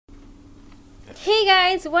Hey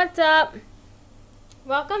guys, what's up?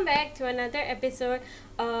 Welcome back to another episode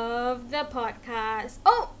of the podcast.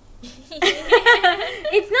 Oh,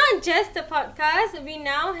 it's not just a podcast. We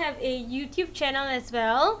now have a YouTube channel as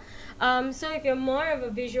well. So if you're more of a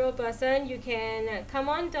visual person, you can come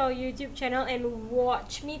on to our YouTube channel and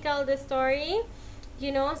watch me tell the story.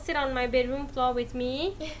 You know, sit on my bedroom floor with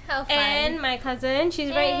me. How fun. And my cousin, she's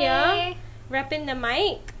right here, wrapping the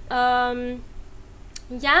mic.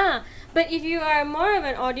 Yeah, but if you are more of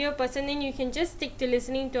an audio person, then you can just stick to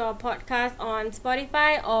listening to our podcast on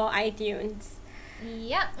Spotify or iTunes.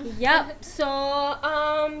 Yep. So,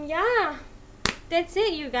 yeah, that's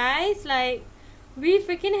it, you guys. Like, we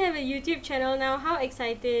freaking have a YouTube channel now. How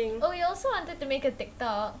exciting! Oh, we also wanted to make a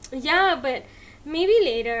TikTok. Yeah, but maybe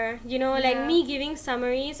later. You know, like Yeah. me giving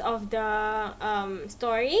summaries of the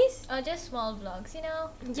stories. Or just small vlogs, you know?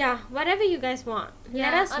 Yeah, whatever you guys want.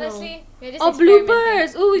 Let us honestly, know. we're just Or experimenting.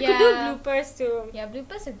 bloopers. Oh, we could do Yeah. bloopers too. Yeah,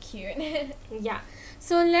 bloopers are cute. Yeah.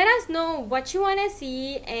 So let us know what you want to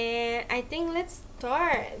see, and I think let's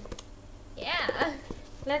start. Yeah.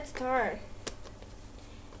 Let's start.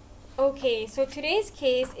 Okay, so today's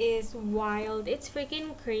case is wild. It's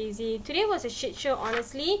freaking crazy. Today was a shit show,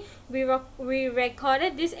 honestly. We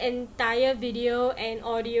recorded this entire video and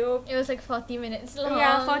audio. It was like 40 minutes long.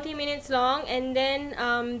 Yeah, 40 minutes long, and then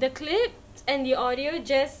the clip and the audio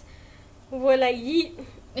just were like yeet.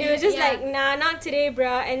 It was just Yeah. like, nah, not today,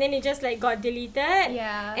 bruh. And then it just like got deleted.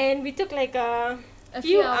 Yeah. And we took like a A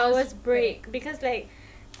few few hours hours break because like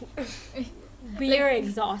we Like- are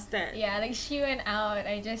exhausted. Yeah, like she went out.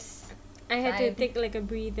 I had to Sighed. take like a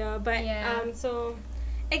breather, but Yeah. so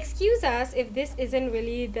excuse us if this isn't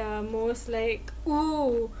really the most like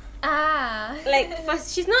ooh, like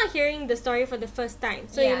first she's not hearing the story for the first time,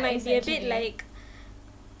 so it Yeah, might be a bit exactly. like,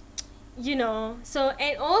 you know. So,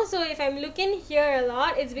 and also if I'm looking here a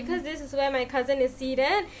lot, it's because this is where my cousin is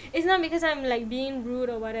seated. It's not because I'm like being rude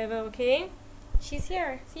or whatever. Okay, she's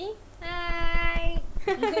here, see. Hi.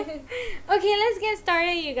 Okay, let's get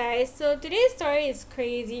started, you guys. So today's story is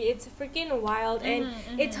crazy. It's freaking wild, and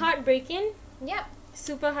it's heartbreaking, Yep.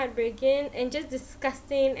 super heartbreaking, and just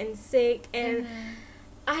disgusting and sick. And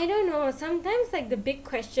I don't know, sometimes like the big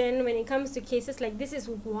question when it comes to cases like this is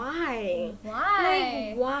why.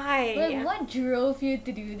 Why? Like why? Like, what drove you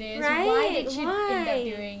to do this? Right? Why did you end Why?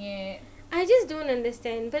 up doing it? I just don't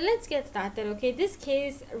understand. But let's get started, okay? This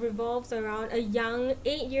case revolves around a young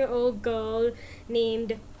 8-year-old girl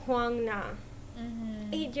named Huang Na.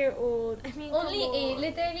 8-year-old. I mean, Only come 8, on.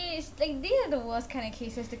 literally, it's like these are the worst kind of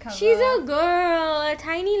cases to cover. She's a girl, a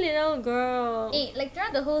tiny little girl. 8, like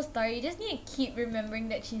throughout the whole story, you just need to keep remembering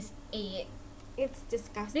that she's 8. It's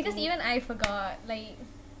disgusting. Because even I forgot, like,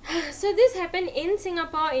 So this happened in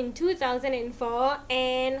Singapore in 2004,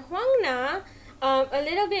 and Huang Na, a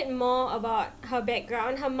little bit more about her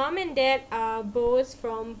background. Her mom and dad are both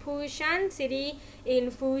from Pushan City in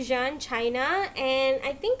Fujian, China, and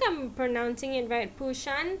I think I'm pronouncing it right.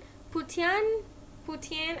 Putian,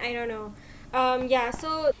 I don't know.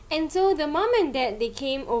 So the mom and dad, they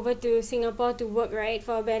came over to Singapore to work, right,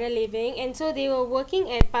 for a better living, and so they were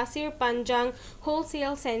working at Pasir Panjang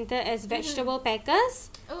Wholesale Centre as vegetable packers.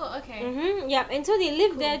 oh, okay. Yep, and so they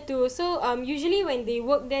live there too. So usually when they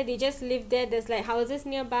work there, they just live there. There's like houses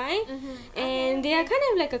nearby, and they are kind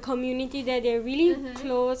of like a community there. They're really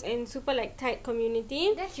close and super like tight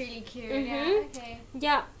community. That's really cute, Mhm. okay.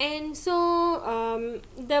 Yeah, and so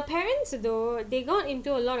the parents though, they got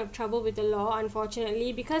into a lot of trouble with the law,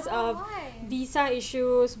 unfortunately, because of Why? visa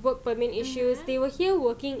issues, work permit issues. They were here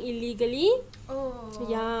working illegally. Oh.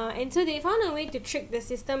 Yeah, and so they found a way to trick the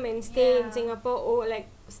system and stay in Yeah. Singapore, or like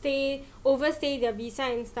overstay their visa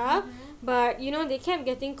and stuff. But you know, they kept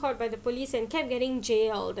getting caught by the police and kept getting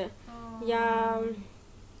jailed. Oh. Yeah.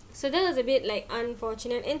 So that was a bit like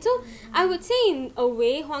unfortunate. And so I would say in a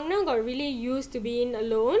way, Huang Na got really used to being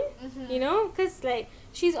alone. You know, because like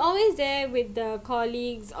she's always there with the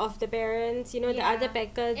colleagues of the parents. You know, the Yeah. other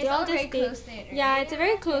packers. It's They all all just very stay. close-knit, right? Yeah, it's a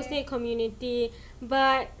very Okay. close knit community.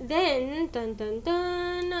 But then,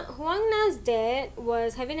 Huang Na's dad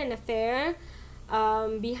was having an affair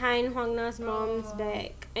behind Huang Na's mom's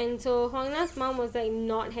back. And so Huang Na's mom was like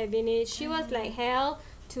not having it. She was like hell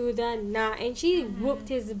to the nah, and she whooped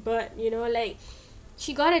his butt, you know, like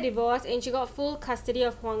she got a divorce and she got full custody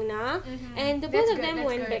of Huang Na, and the both That's of good, them that's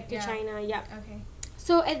went good, back to yeah. China. Yeah. Okay.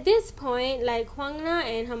 So at this point, like Huang Na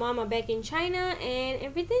and her mom are back in China, and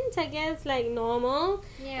everything's I guess like normal.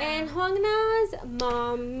 Yeah. And Huang Na's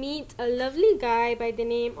mom meets a lovely guy by the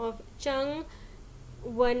name of Zheng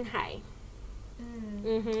Wenhai.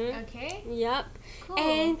 Okay. Yep. Cool.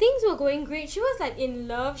 And things were going great. She was like in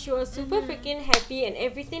love. She was super freaking happy, and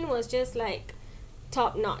everything was just like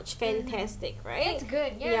top notch, fantastic, right? That's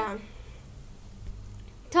good, yeah.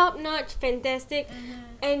 Top notch, fantastic.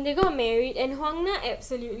 Mm-hmm. And they got married, and Huang Na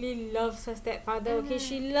absolutely loves her stepfather. Okay,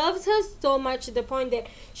 she loves her so much to the point that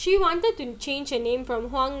she wanted to change her name from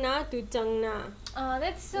Huang Na to Zheng Na. Oh,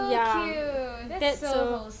 that's so Yeah. cute. That's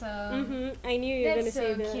so wholesome. I knew you were gonna That's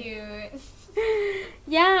say so that. cute.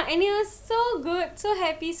 Yeah, and it was so good, so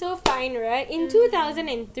happy, so fine, right? In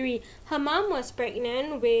 2003, her mom was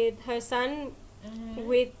pregnant with her son,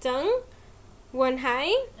 with Zheng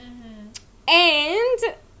Wenhai, and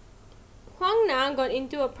Huang Na got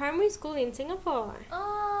into a primary school in Singapore.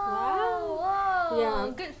 Oh, wow.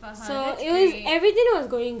 Yeah. Good for her. So That's it was great. everything was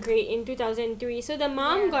going great in 2003. So the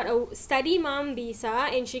mom Yeah. got a study mom visa,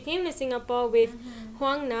 and she came to Singapore with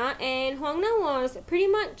Huang Na, and Huang Na was pretty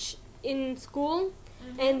much in school,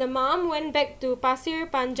 and the mom went back to Pasir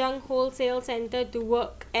Panjang Wholesale Centre to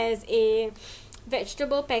work as a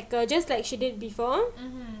vegetable packer, just like she did before.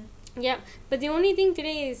 Yep, but the only thing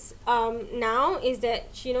today is now is that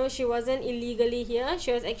she wasn't illegally here.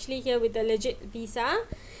 She was actually here with a legit visa,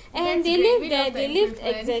 and That's they great. lived We there. love They that lived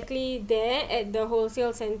improvement. exactly there at the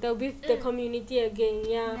wholesale center with the community again.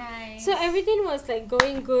 Yeah, Nice. so everything was like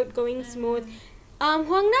going good, going smooth.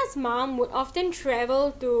 Huang Na's mom would often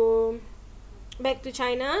travel back to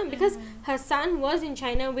China because her son was in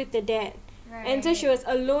China with the dad. And so she was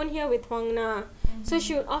alone here with Huang Na. So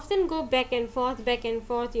she would often go back and forth, and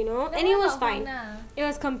it was fine. It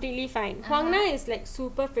was completely fine. Huang Na is like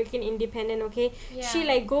super freaking independent, okay? Yeah. She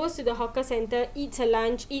like goes to the hawker center, eats her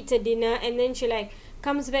lunch, eats her dinner, and then she like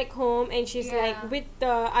comes back home and she's Yeah. like with the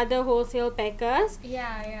other wholesale packers.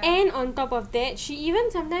 Yeah. And on top of that, she even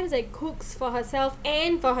sometimes like cooks for herself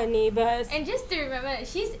and for her neighbors. And just to remember,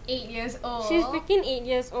 she's 8 years old. She's freaking 8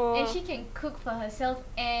 years old. And she can cook for herself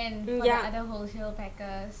and for Yeah. the other wholesale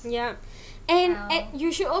packers. Yeah. And Wow.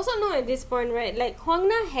 you should also know at this point, right? Like Huang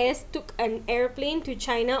Na has took an airplane to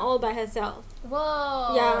China all by herself.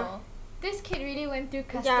 Whoa. Yeah. This kid really went through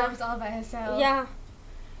customs all by herself. Yeah.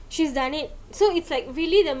 She's done it. So it's like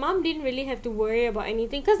really the mom didn't really have to worry about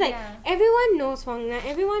anything because like Yeah. everyone knows Huang Na,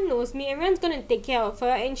 everyone knows me, everyone's gonna take care of her,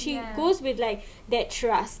 and she Yeah. goes with like that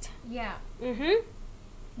trust. Yeah. Mm-hmm.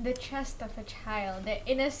 The trust of a child. The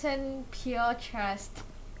innocent, pure trust.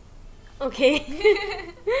 Okay.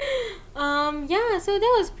 Yeah, so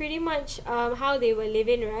that was pretty much how they were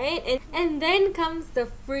living, right? And then comes the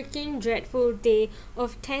freaking dreadful day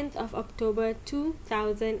of 10th of October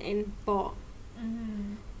 2004,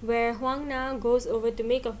 where Huang Na goes over to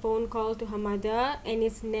make a phone call to her mother and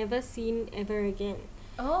is never seen ever again.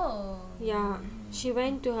 Oh. Yeah, she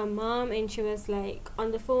went to her mom and she was like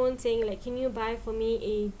on the phone saying like, can you buy for me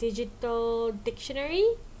a digital dictionary?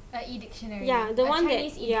 E-dictionary. Yeah, the one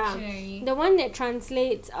Chinese that yeah, e-dictionary. the one that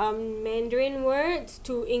translates Mandarin words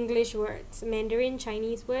to English words, Mandarin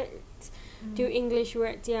Chinese words to English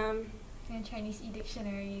words. Yeah. And Chinese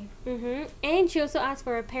e-dictionary. And she also asked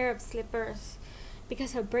for a pair of slippers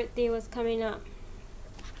because her birthday was coming up.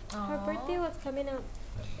 Her birthday was coming up.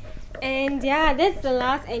 And yeah, that's the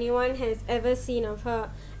last anyone has ever seen of her.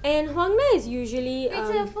 And Huang Na is usually Wait,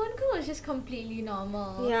 so the phone call was just completely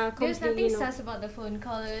normal. Yeah, There was completely nothing normal. sus about the phone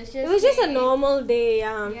call. It it was just a like- normal day.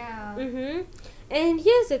 Yeah. And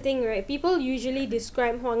here's the thing, right? People usually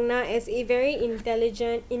describe Huang Na as a very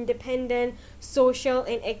intelligent, independent, social,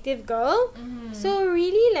 and active girl. So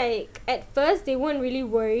really, like at first, they weren't really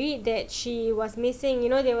worried that she was missing.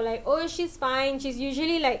 They were like, "Oh, she's fine. She's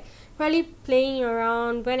usually like probably playing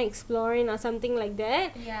around, went exploring or something like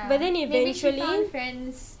that." Yeah. But then Maybe she eventually, found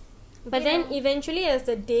friends. But Yeah. then eventually as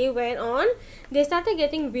the day went on, they started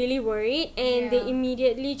getting really worried and they Yeah.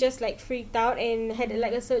 immediately just like freaked out and had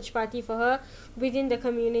like a search party for her within the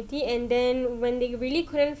community. And then when they really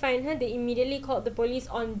couldn't find her, they immediately called the police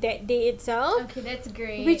on that day itself. Okay, that's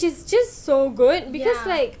great. Which is just so good because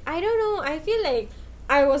Yeah. like I don't know, I feel like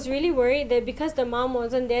I was really worried that because the mom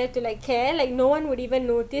wasn't there to like care, like no one would even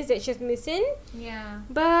notice that she's missing. Yeah.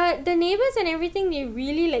 But the neighbors and everything, they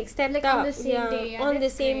really like stepped Like, up. on the same day, yeah, on the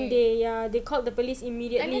that's same great. day, yeah. They called the police I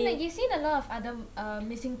immediately. mean, like you've seen a lot of other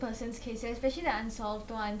missing persons cases, especially the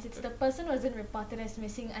unsolved ones. It's the person wasn't reported as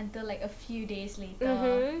missing until like a few days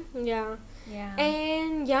later. Yeah. Yeah.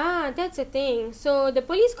 And yeah, that's the thing. So the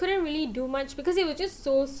police couldn't really do much because it was just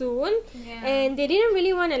so soon. Yeah. And they didn't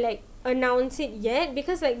really want to like announce it yet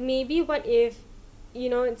because like maybe what if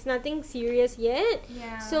it's nothing serious yet.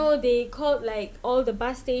 Yeah. So they called like all the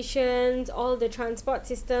bus stations, all the transport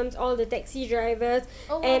systems, all the taxi drivers,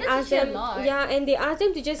 Oh, wow, and that's asked actually them a lot. and they asked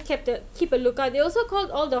them to just keep a lookout. They also called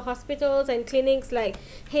all the hospitals and clinics like,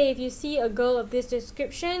 hey, if you see a girl of this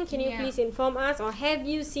description, can you Yeah. please inform us, or have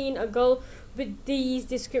you seen a girl with these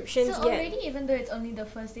descriptions So yet. already, even though it's only the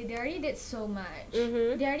first day, they already did so much.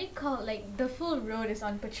 Mhm. They already called, like, the full road is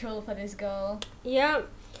on patrol for this girl. Yep.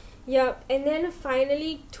 Yep. And then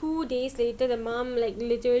finally 2 days later the mom like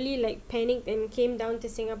literally like panicked and came down to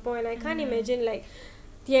Singapore, and I can't imagine like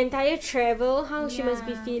the entire travel, how she must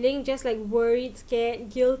be Yeah. feeling, just like worried, scared,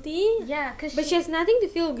 guilty. Yeah, because But she has nothing to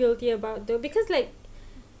feel guilty about though, because like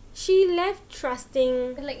she left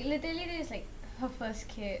trusting. like, literally, this is, like, her first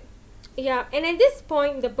kid. Yeah, and at this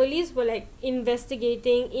point the police were like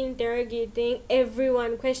investigating, interrogating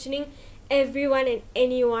everyone, questioning everyone and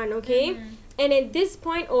anyone, okay? And at this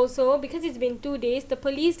point also, because it's been 2 days, the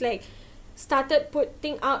police like started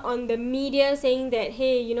putting out on the media saying that,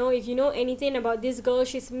 hey, you know, if you know anything about this girl,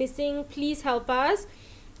 she's missing, please help us.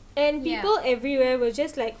 And Yeah. people everywhere were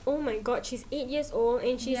just like, oh my god, she's 8 years old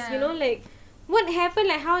and she's, you Yeah. know, like, what happened?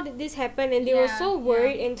 Like, how did this happen? And they were so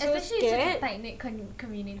worried and so Especially scared. such a tight-knit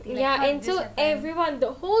community. Like, Yeah, how and did this so happen? everyone,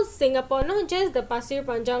 the whole Singapore, not just the Pasir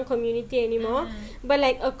Panjang community anymore, but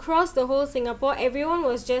like across the whole Singapore, everyone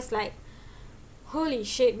was just like, holy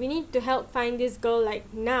shit, we need to help find this girl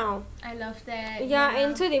like now. I love that. Yeah,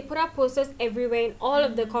 and so they put up posters everywhere in all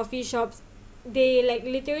of the coffee shops. They like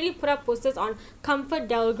literally put up posters on Comfort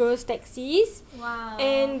Delgro's taxis. Wow.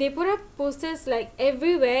 And they put up posters like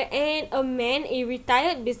everywhere, and a man, a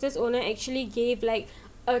retired business owner, actually gave like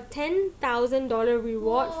a $10,000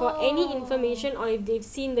 reward for any Whoa. information or if they've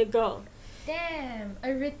seen the girl. Damn,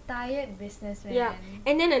 a retired businessman. Yeah,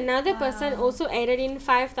 and then another person Wow. also added in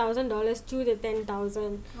 $5,000 to the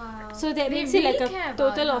 10,000. Wow. So that They makes it like really care a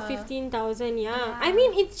about total of her. 15,000. Yeah. Yeah. I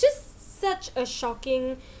mean, it's just such a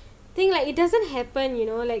shocking thing. Like, it doesn't happen, you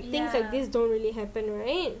know, like things like Yeah. this don't really happen,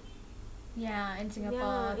 right? Yeah, in Singapore,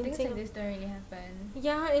 Yeah, in things Singap- like this don't really happen.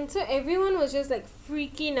 Yeah, and so everyone was just like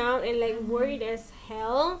freaking out and like worried as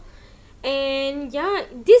hell. And yeah,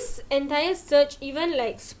 this entire search even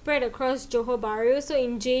like spread across Johor Bahru. So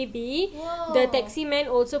in JB, the Whoa. taxi man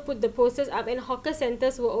also put the posters up, and hawker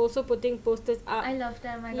centers were also putting posters up. I love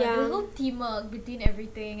that. My God, Yeah. the whole teamwork between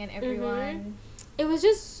everything and everyone. It was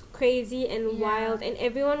just crazy and Yeah. wild, and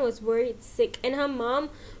everyone was worried sick. And her mom,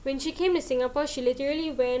 when she came to Singapore, she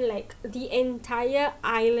literally went like the entire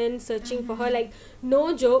island searching for her. Like,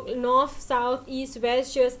 no joke, north, south, east,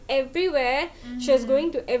 west. She was everywhere. She was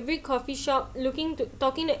going to every coffee shop,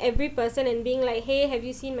 talking to every person and being like, hey, have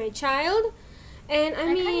you seen my child? And I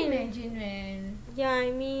I mean, can't imagine, man. yeah,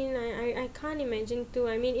 I mean, I can't imagine too.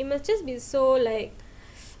 I mean, it must just be so like,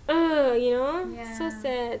 you know, so Yeah.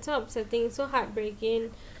 sad, so upsetting, so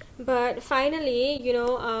heartbreaking. But finally, you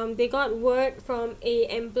know, they got word from a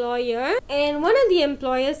employer, and one of the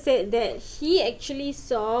employers said that he actually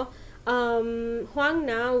saw Huang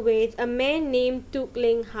Na with a man named Tuk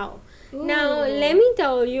Leng Hao. Now, Ooh. let me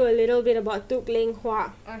tell you a little bit about Tuk Leng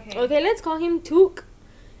Hua. Okay. Okay, let's call him Tuk.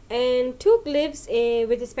 And Tuk lives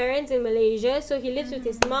with his parents in Malaysia. So he lives with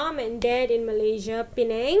his mom and dad in Malaysia,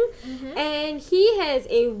 Penang. And he has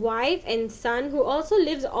a wife and son who also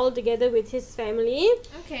lives all together with his family.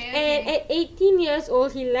 Okay. And Okay. at 18 years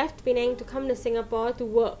old, he left Penang to come to Singapore to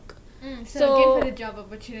work. So, so- again for the job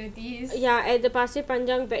opportunities. Yeah, at the Pasir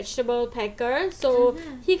Panjang vegetable packer. So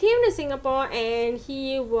he came to Singapore and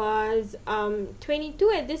he was 22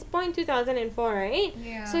 at this point, 2004, right?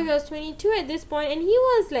 Yeah. So he was 22 at this point, and he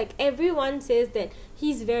was like, everyone says that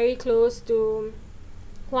he's very close to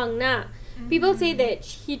Huang Na. People say that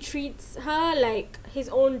he treats her like his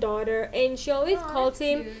own daughter, and she always Aw, calls that's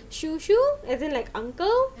him cute. Shushu, as in like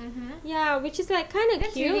uncle. Mm-hmm. Yeah, which is like kind of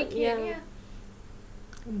That's cute. really cute. Yeah.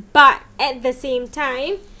 But at the same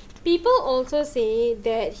time, people also say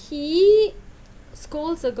that he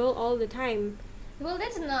scolds a girl all the time. Well,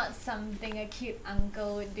 that's not something a cute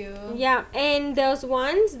uncle would do. Yeah, and there's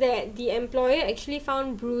once that the employer actually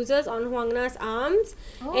found bruises on Huang Na's arms,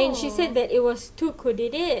 and she said that it was Tuk who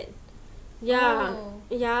did it. Yeah, Oh.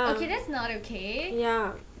 yeah. Okay, that's not okay.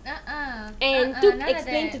 Yeah. And And Tuk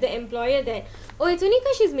explained to the employer that, oh, it's only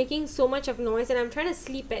because she's making so much of noise and I'm trying to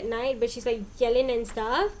sleep at night, but she's like yelling and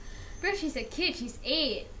stuff. Bro, she's a kid. She's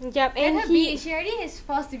 8. Yep, Let and her be. She already is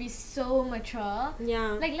forced to be so mature.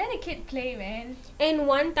 yeah. Like, let a kid play, man. And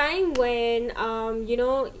one time when you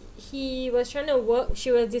know, he was trying to work, she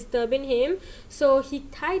was disturbing him, so he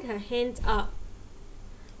tied her hands up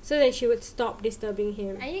so that she would stop disturbing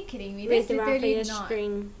him Are you kidding me? with That's literally raffia not.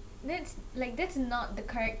 string. That's not the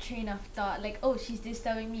correct train of thought. Like, oh, she's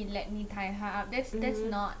disturbing me, let me tie her up. That's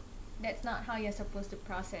not how you're supposed to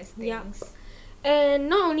process things. Yup. And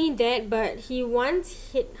not only that, but he once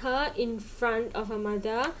hit her in front of her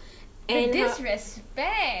mother, And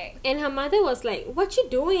disrespect. And her mother was like, "What you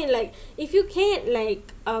doing? Like, if you can't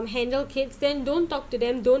like handle kids, then don't talk to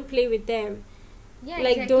them. Don't play with them. Yeah,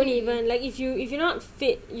 Like, exactly. don't even like if you're not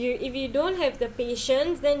fit. If you don't have the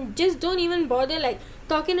patience, then just don't even bother like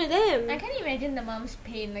talking to them." I can't imagine the mom's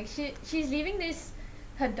pain. Like she's leaving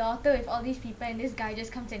her daughter with all these people, and this guy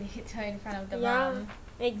just comes and hits her in front of the mom.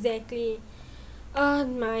 Exactly. Oh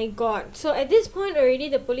my god. So at this point already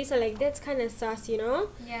the police are like, that's kind of sus, you know?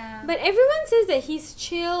 Yeah. But everyone says that he's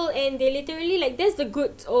chill, and they literally like, there's the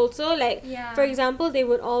goods also. Like, for example, they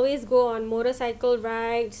would always go on motorcycle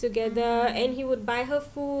rides together, and he would buy her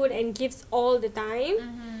food and gifts all the time.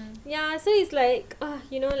 Yeah, so it's like,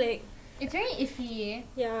 you know, like, it's very iffy.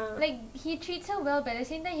 Yeah. Like, he treats her well, but at the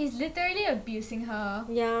same time, he's literally abusing her.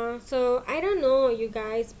 Yeah, so I don't know, you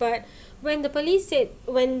guys, but when the police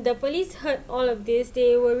heard all of this,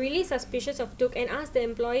 they were really suspicious of Tuk and asked the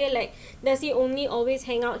employer, like, does he only always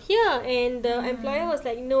hang out here? And the employer was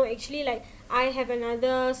like, no, actually, like, I have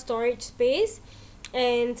another storage space,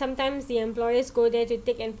 and sometimes the employers go there to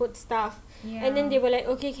take and put stuff. Yeah. And then they were like,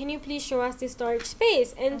 okay, can you please show us this storage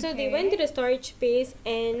space? And so they went to the storage space,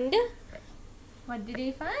 and what did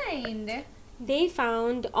they find? They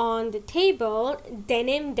found on the table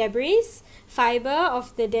denim debris, fiber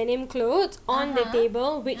of the denim clothes on the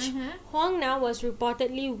table, which Huang Na was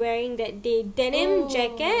reportedly wearing that day. Denim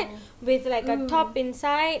jacket with like a top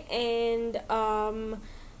inside and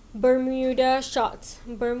Bermuda shorts.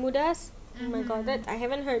 Bermudas? Oh my god, I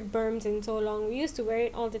haven't heard berms in so long. We used to wear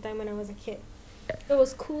it all the time when I was a kid. It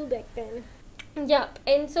was cool back then. Yup,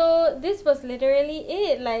 and so this was literally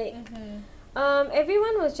it. Like,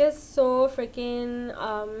 everyone was just so freaking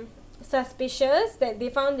suspicious that they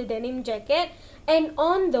found the denim jacket, and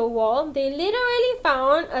on the wall they literally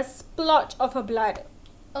found a splotch of her blood.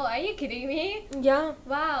 Oh, are you kidding me? Yeah.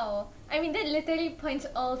 Wow. I mean, that literally points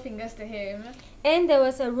all fingers to him. And there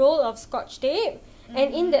was a roll of scotch tape,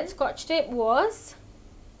 and in that scotch tape was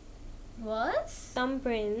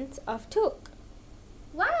thumbprints of Tuk.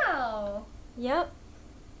 Wow. Yep.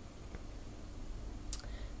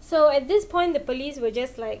 So at this point, the police were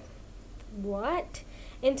just like, what?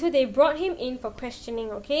 And so they brought him in for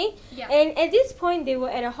questioning, okay? Yeah. And at this point, they were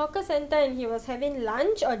at a hawker center and he was having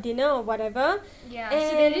lunch or dinner or whatever. Yeah, and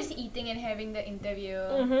so they're just eating and having the interview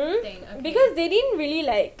thing. Okay. Because they didn't really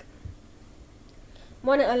like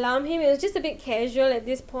want to alarm him. It was just a bit casual at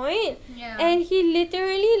this point. Yeah. And he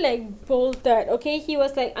literally like bolted, okay? He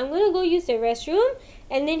was like, I'm going to go use the restroom.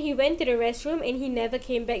 And then he went to the restroom and he never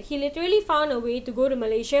came back. He literally found a way to go to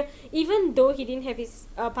Malaysia even though he didn't have his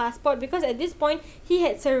passport, because at this point he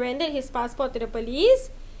had surrendered his passport to the police.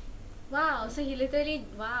 Wow, so he literally,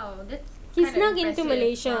 that's He kinda snuck into impressive.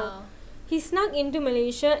 Malaysia. Wow. He snuck into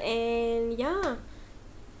Malaysia, and yeah.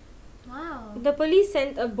 Wow. The police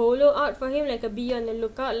sent a bolo out for him, like a be on the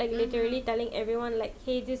lookout, like literally telling everyone like,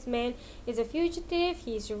 hey, this man is a fugitive,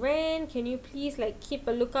 he's ran, can you please like keep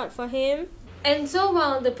a lookout for him? And so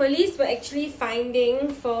while the police were actually finding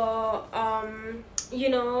for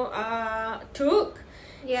Tuk,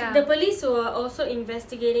 Yeah. the police were also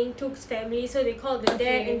investigating Tuk's family, so they called the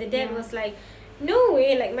dad, and the dad was like, no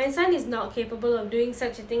way, like my son is not capable of doing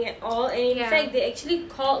such a thing at all. And in fact, they actually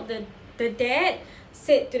called the dad,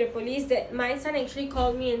 said to the police that my son actually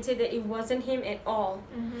called me and said that it wasn't him at all.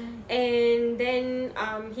 And then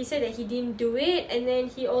he said that he didn't do it, and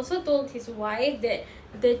then he also told his wife that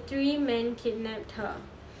the 3 men kidnapped her.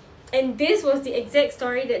 And this was the exact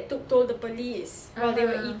story that Tuk told the police while they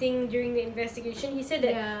were eating during the investigation. He said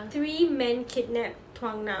that 3 men kidnapped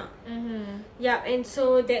Huang Na. Yeah, and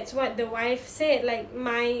so that's what the wife said. Like,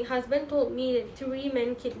 my husband told me that 3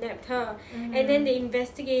 men kidnapped her. And then they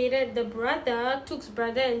investigated the brother, Tuk's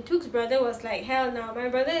brother, and Tuk's brother was like, hell no, my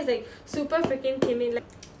brother is like super freaking timid. Like,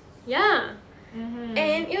 yeah.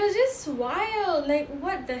 And it was just wild. Like,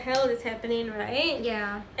 what the hell is happening, right?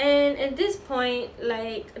 Yeah. And at this point,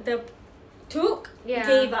 like, the Tuk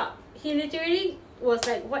gave up. He literally was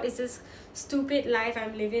like, what is this stupid life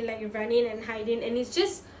I'm living, like running and hiding, and it's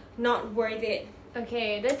just not worth it.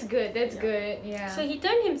 Okay, that's good. That's good. Yeah. So he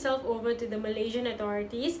turned himself over to the Malaysian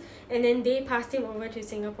authorities, and then they passed him over to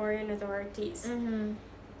Singaporean authorities.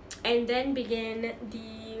 And then began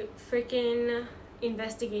the freaking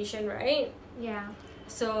investigation, right? Yeah.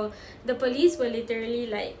 So the police were literally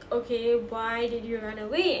like, okay, why did you run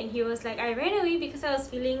away? And he was like, I ran away because I was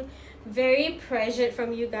feeling very pressured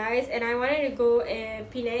from you guys, and I wanted to go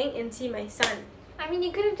Penang and see my son. I mean,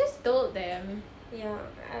 you could have just told them. Yeah,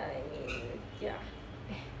 I mean, yeah.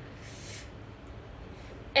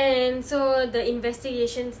 And so the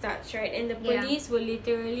investigation starts, right? And the police were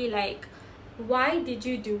literally like, why did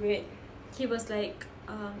you do it? He was like,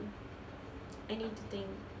 I need to think.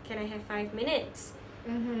 Can I have 5 minutes?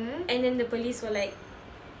 Mm-hmm. And then the police were like,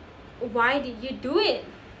 why did you do it?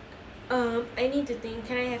 I need to think.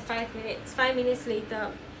 Can I have 5 minutes? 5 minutes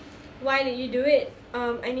later, why did you do it?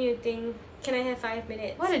 I need to think. Can I have 5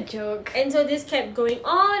 minutes? What a joke. And so this kept going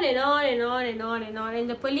on and on and on and on and on. And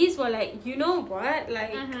the police were like, you know what?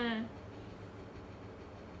 Like,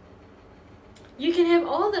 you can have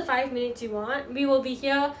all the 5 minutes you want. We will be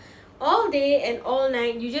here all day and all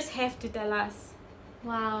night. You just have to tell us.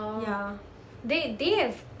 Wow. Yeah. They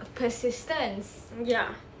have persistence. Yeah.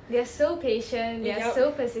 They're so patient. They're Yup.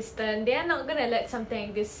 so persistent. They are not gonna let something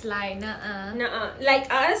like this slide. Nuh-uh.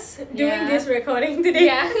 Like us doing Yeah. this recording today.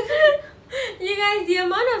 Yeah. You guys, the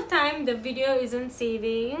amount of time the video isn't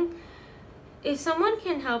saving, if someone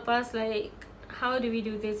can help us, like, how do we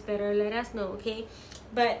do this better? Let us know, okay?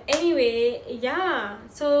 But anyway, yeah.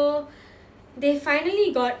 So they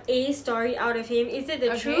finally got a story out of him. Is it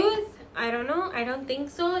the Okay. truth? I don't know. I don't think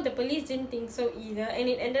so. The police didn't think so either, and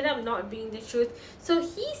it ended up not being the truth. So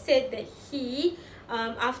he said that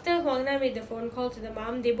after Huang Na made the phone call to the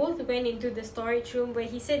mom, they both went into the storage room where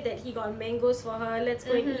he said that he got mangoes for her. Let's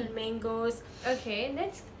go and eat mangoes. Okay,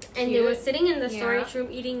 that's And cute. they were sitting in the Yeah. storage room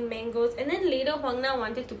eating mangoes. And then later Huang Na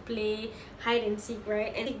wanted to play hide and seek,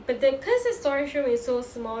 right? But because the storage room is so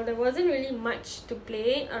small, there wasn't really much to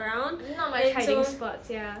play around. Not much And hiding so- spots,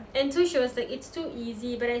 yeah. And so she was like, it's too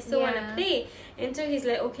easy, but I still want to Yeah. play. And so he's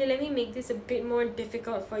like, okay, let me make this a bit more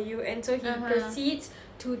difficult for you. And so he proceeds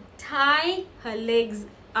to tie her legs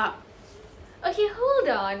up. Okay, hold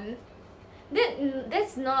on.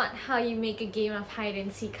 That's not how you make a game of hide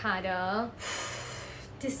and seek harder.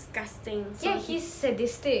 Disgusting. So Yeah, he's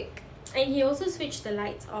sadistic. And he also switched the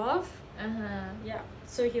lights off. Uh-huh. Yeah.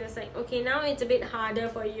 So he was like, okay, now it's a bit harder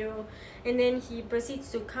for you. And then he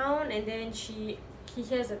proceeds to count, and then he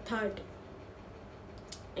hears a thud.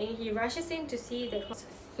 And he rushes in to see that she's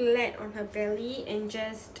flat on her belly and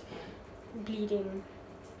just bleeding.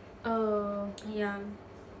 Oh. Yeah.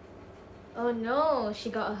 Oh no, she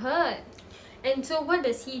got hurt. And so what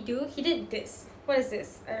does he do? He did this. What is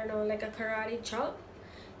this? I don't know, like a karate chop.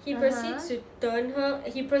 He proceeds to turn her.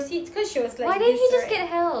 He proceeds, because she was like, Why didn't this, he just right? get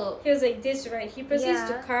help? He was like this, right? He proceeds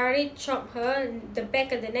to Yeah. karate chop her in the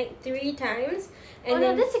back of the neck 3 times. And Oh no,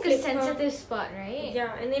 then that's like a flip her- sensitive spot, right?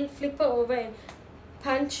 Yeah, and then flip her over and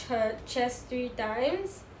punch her chest 3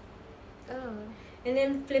 times. Oh. And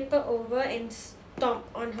then flip her over and stomp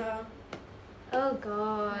on her. Oh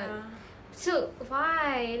god. Yeah. So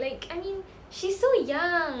why? Like, I mean, she's so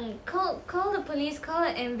young. Call the police, call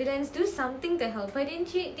an ambulance, do something to help her. Didn't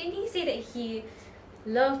he say that he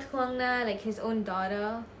loved Huang Na like his own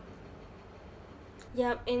daughter?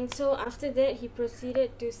 Yep, and so after that, he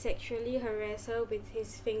proceeded to sexually harass her with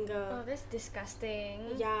his finger. Oh, that's disgusting.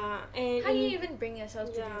 Yeah, and How do you even bring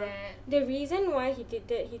yourself to Yeah. do that? the reason why he did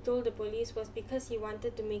that, he told the police, was because he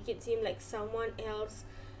wanted to make it seem like someone else,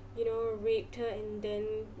 raped her and then,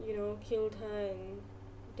 killed her and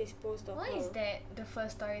disposed of Why her. is that the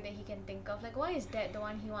first story that he can think of? Like, why is that the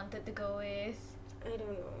one he wanted to go with? I don't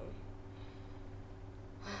know.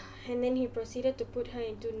 And then he proceeded to put her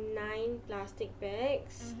into 9 plastic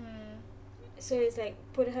bags. Mm-hmm. So it's like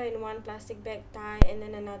put her in 1 plastic bag, tie, and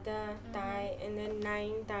then another tie, and then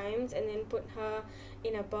 9 times, and then put her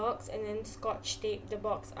in a box, and then scotch tape the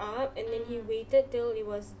box up, and then he waited till it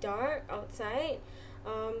was dark outside,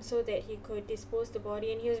 so that he could dispose the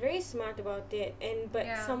body. And he was very smart about it. But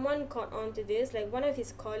Yeah. someone caught on to this. Like, one of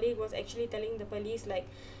his colleagues was actually telling the police, like,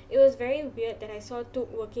 it was very weird that I saw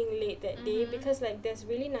Tuk working late that day, because like there's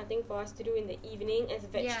really nothing for us to do in the evening as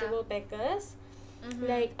vegetable packers. Mm-hmm.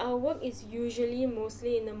 Like, our work is usually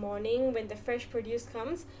mostly in the morning when the fresh produce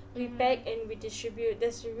comes. We pack and we distribute.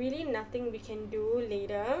 There's really nothing we can do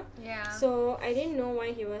later. Yeah. So I didn't know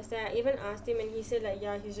why he was there. I even asked him, and he said like,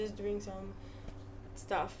 yeah, he's just doing some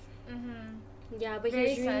stuff. Mm-hmm. Yeah, but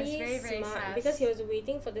Very he's sus, really very, very smart sus. because he was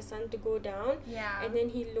waiting for the sun to go down, Yeah. and then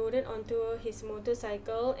he loaded onto his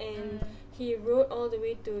motorcycle and Mm. he rode all the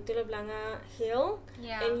way to Telok Hill,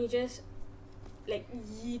 Yeah. and he just like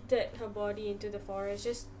yeeted her body into the forest,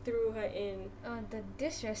 just threw her in. Oh, the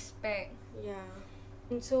disrespect. Yeah.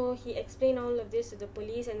 And so he explained all of this to the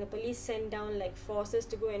police, and the police sent down like forces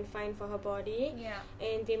to go and find for her body. Yeah.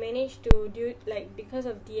 And they managed to do, like, because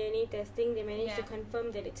of DNA testing, they managed to Yeah.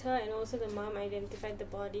 confirm that it's her, and also the mom identified the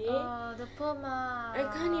body. Oh, the poor mom. I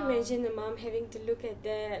can't imagine the mom having to look at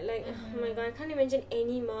that. Like, oh my god, I can't imagine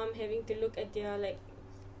any mom having to look at their, like,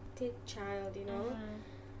 dead child, you know?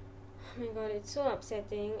 Oh my god, it's so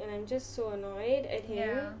upsetting, and I'm just so annoyed at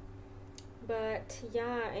him. Yeah. But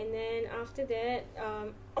yeah, and then after that,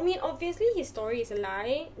 I mean, obviously his story is a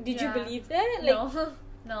lie. Did you Yeah. believe that? Like, No.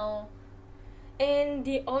 No. And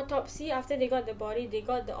the autopsy, after they got the body, they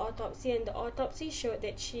got the autopsy, and the autopsy showed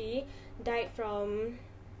that she died from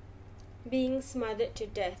being smothered to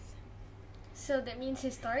death. So that means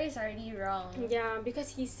his story is already wrong. Yeah, because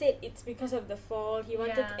he said it's because of the fall. He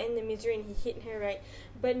wanted to end the misery and he hit her, right?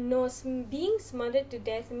 But no, being smothered to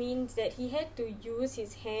death means that he had to use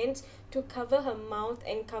his hands to cover her mouth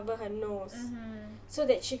and cover her nose, so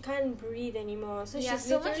that she can't breathe anymore. So she's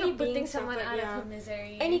so literally much for putting being someone suffered, out of her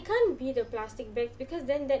misery. And it can't be the plastic bags because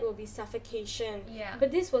then that will be suffocation. Yeah.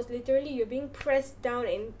 But this was literally you're being pressed down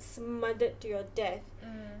and smothered to your death.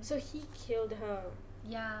 So he killed her.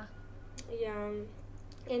 Yeah. Yeah.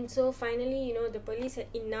 And so finally, you know, the police had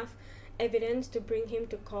enough evidence to bring him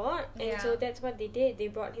to court, and so that's what they did. They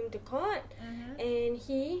brought him to court, and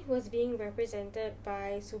he was being represented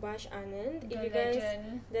by Subhash Anand.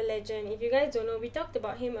 The legend. If you guys don't know, we talked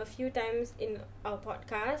about him a few times in our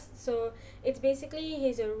podcast. So it's basically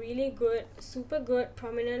he's a really good, super good,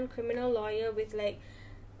 prominent criminal lawyer with like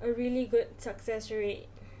a really good success rate.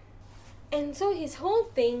 And so his whole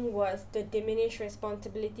thing was the diminished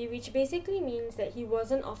responsibility, which basically means that he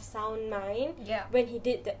wasn't of sound mind when he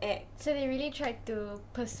did the act. So they really tried to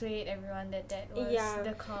persuade everyone that was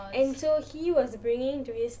the cause. And so he was bringing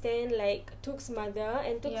to his stand like Tuk's mother,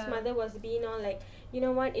 and Tuk's mother was being all like, you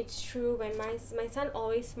know what, it's true, when my son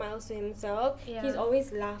always smiles to himself, he's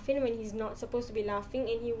always laughing when he's not supposed to be laughing,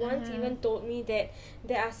 and he once even told me that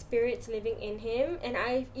there are spirits living in him, and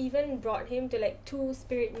I've even brought him to like 2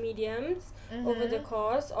 spirit mediums over the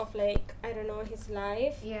course of like, I don't know, his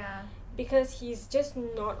life, because he's just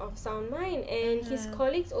not of sound mind. And his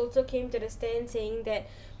colleagues also came to the stand saying that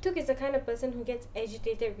Tuk is the kind of person who gets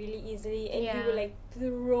agitated really easily, and he will like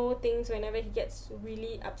throw things whenever he gets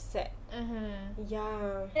really upset.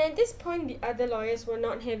 Yeah. And at this point, the other lawyers were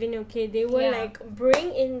not having okay. They were like,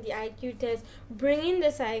 bring in the IQ test, bring in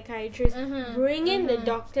the psychiatrist, bring in the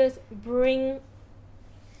doctors, bring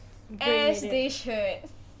as they should.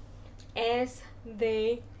 As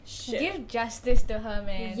they should. Give justice to her,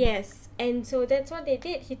 man. Yes. And so that's what they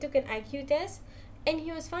did. He took an IQ test and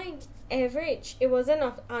he was fine. Average. It wasn't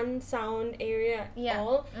of unsound area at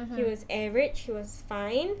all. He was average. He was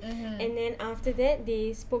fine. And then after that,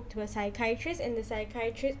 they spoke to a psychiatrist, and the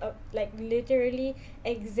psychiatrist like literally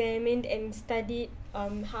examined and studied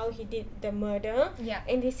how he did the murder.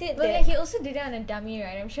 And they said that he also did it on a dummy,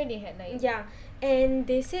 right? I'm sure they had like and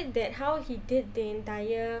they said that how he did the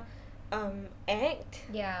entire act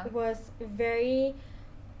was very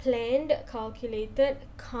planned, calculated,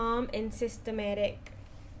 calm, and systematic.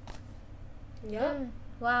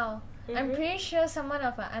 Wow. I'm pretty sure someone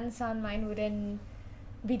of an unsound mind wouldn't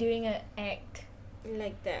be doing an act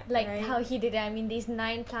like that, like right? how he did it. I mean, these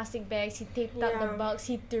 9 plastic bags, he taped up the box,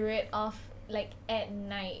 he threw it off like at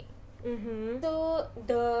night. So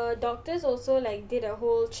the doctors also like did a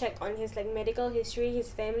whole check on his like medical history, his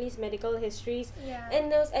family's medical histories,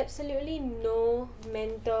 and there was absolutely no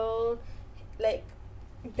mental like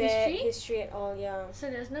bad history at all. So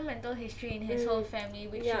there's no mental history in his whole family,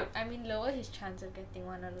 which should, I mean, lower his chance of getting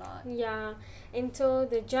one a lot. And so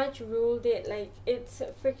the judge ruled it like it's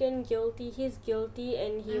freaking guilty. He's guilty,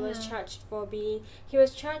 and he was charged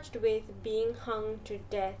with being hung to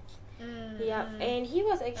death. And he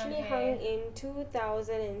was actually hung in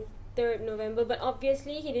 2003 November, but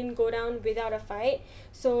obviously he didn't go down without a fight.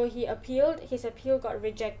 So he appealed. His appeal got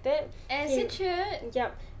rejected. As it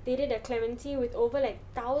should. They did a clemency with over like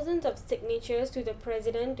thousands of signatures to the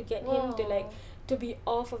president to get him to like to be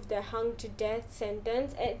off of the hung to death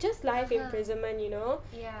sentence at just life imprisonment, you know.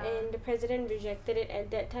 And the president rejected it. At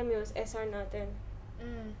that time it was S.R. Nathan.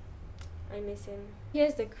 I miss him.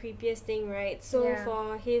 Here's the creepiest thing, right? So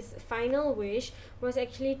for his final wish was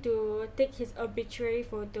actually to take his obituary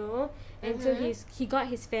photo, and so he got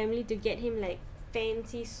his family to get him like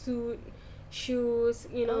fancy suit, shoes,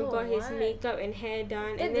 you know, got his makeup and hair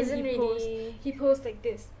done, and then he posed like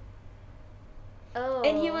this.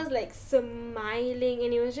 And he was like smiling,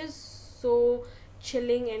 and it was just so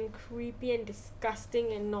chilling and creepy and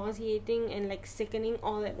disgusting and nauseating and like sickening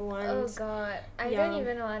all at once. Oh god, I don't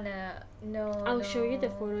even wanna know. I'll show you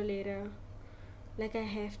the photo later. Like, I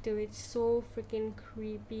have to. It's so freaking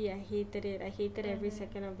creepy. I hated it. I hated every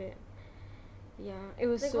second of it. Yeah, it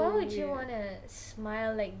was like, so why would weird. you wanna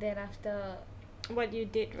smile like that after what you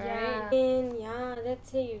did, right? And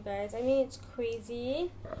that's it, you guys. I mean, it's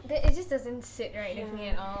crazy. It just doesn't sit right with me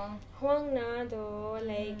at all. Huang Na though,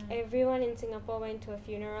 like everyone in Singapore went to a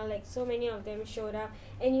funeral. Like, so many of them showed up,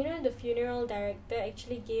 and you know, the funeral director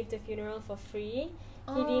actually gave the funeral for free.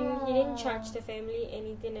 He didn't charge the family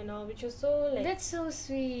anything and all, which was so like, that's so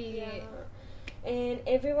sweet. and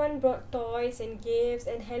everyone brought toys and gifts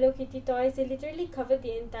and Hello Kitty toys. They literally covered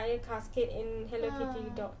the entire casket in Hello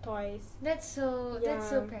Kitty toys. That's so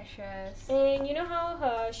precious. And you know how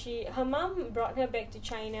her mom brought her back to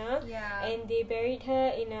China, and they buried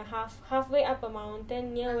her in a halfway up a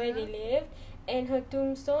mountain near where they lived. And her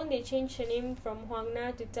tombstone, they changed her name from Huang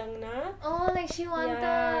Na to Zheng Na. Oh, like she wanted.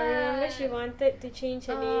 Yeah, remember she wanted to change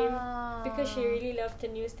her name because she really loved her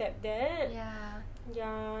new stepdad. Yeah,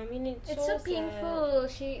 I mean it's so sad. painful.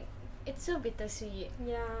 It's so bittersweet.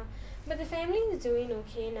 Yeah, but the family is doing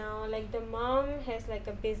okay now. Like the mom has like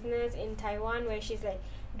a business in Taiwan where she's like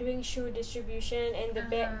doing shoe distribution, and the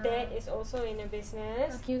dad is also in a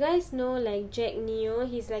business. You guys know like Jack Neo?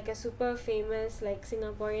 He's like a super famous like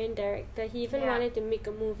Singaporean director. He even wanted to make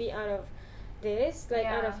a movie out of this, like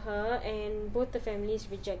out of her, and both the families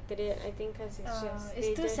rejected it. I think because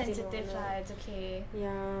it's too sensitive lah. It's okay.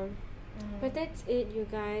 Yeah. But that's it, you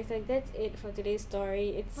guys. Like that's it for today's story.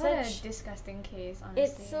 It's what such a disgusting case, honestly.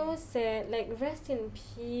 It's so sad. Like rest in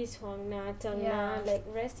peace, Huang Na, Zheng Na. Like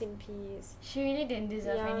rest in peace. She really didn't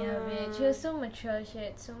deserve any of it. She was so mature. She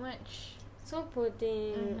had so much. So poor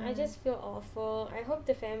thing. I just feel awful. I hope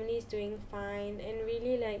the family is doing fine, and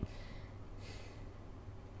really like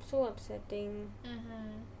so upsetting.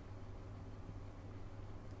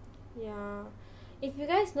 Yeah. If you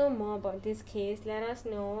guys know more about this case, let us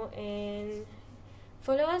know, and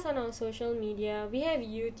follow us on our social media. We have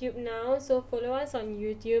YouTube now, so follow us on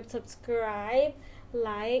YouTube, subscribe,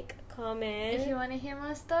 like, comment. If you want to hear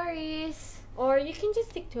more stories. Or you can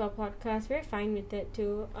just stick to our podcast. We're fine with that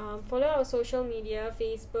too. Follow our social media,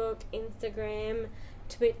 Facebook, Instagram,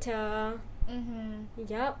 Twitter.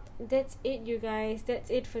 Yup, that's it, you guys.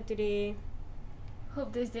 That's it for today.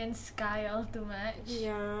 Hope this didn't sky all too much.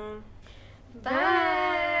 Yeah.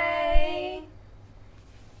 Bye.